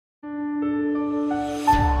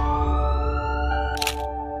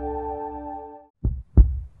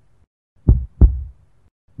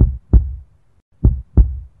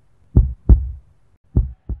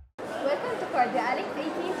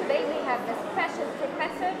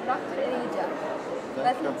Dr. Elijah.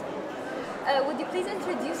 Would you please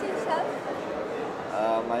introduce yourself?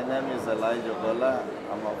 My name is Elijah Ogola.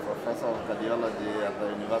 I'm a professor of cardiology at the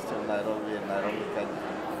University of Nairobi in Nairobi, Kenya.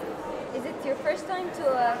 Is it your first time to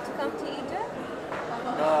come to Egypt?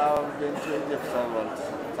 No, I've been to Egypt several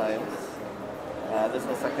times. This is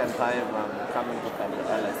the second time I'm coming to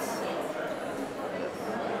cardiology.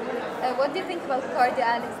 What do you think about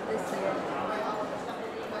cardiology this year?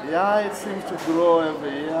 Yeah, it seems to grow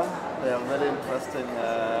every year. They are very interesting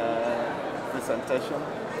presentation.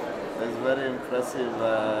 There's very impressive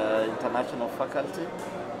international faculty,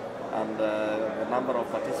 and the number of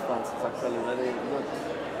participants is actually very good.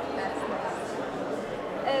 That's nice.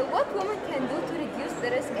 What women can do to reduce the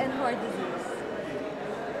risk in heart disease?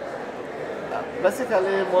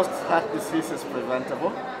 Basically, most heart disease is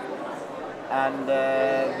preventable, and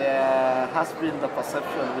there has been the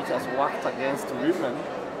perception which has worked against women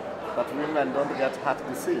that women don't get heart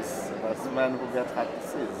disease, that's men who get heart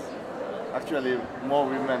disease. Actually, more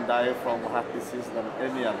women die from heart disease than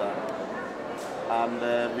any other. And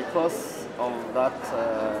because of that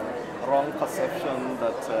wrong perception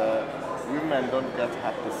that women don't get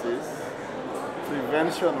heart disease,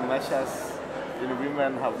 prevention measures in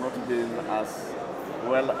women have not been as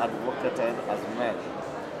well advocated as men.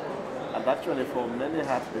 And actually, for many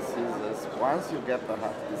heart diseases, once you get the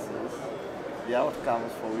heart disease, the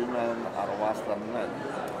outcomes for women are worse than men.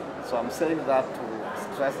 So I'm saying that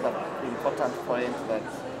to stress the important point that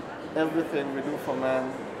everything we do for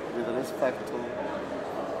men with respect to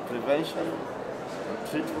prevention and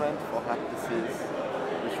treatment for heart disease,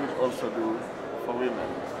 we should also do for women.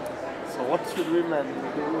 So what should women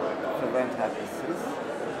do to prevent heart disease?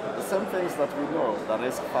 The same things that we know, the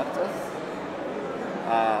risk factors,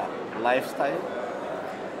 lifestyle,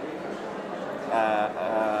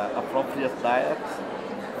 appropriate diet,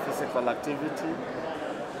 physical activity,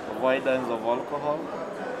 avoidance of alcohol.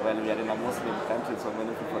 Well, we are in a Muslim country, so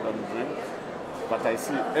many people don't drink. But I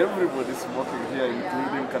see everybody smoking here,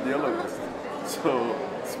 including cardiologists. So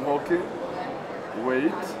smoking,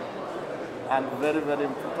 weight, and very, very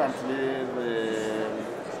importantly, the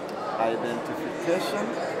identification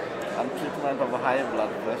and treatment of high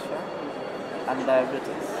blood pressure and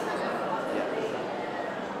diabetes.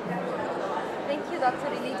 Thank you, Dr.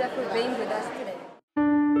 Elijah, for being with us today.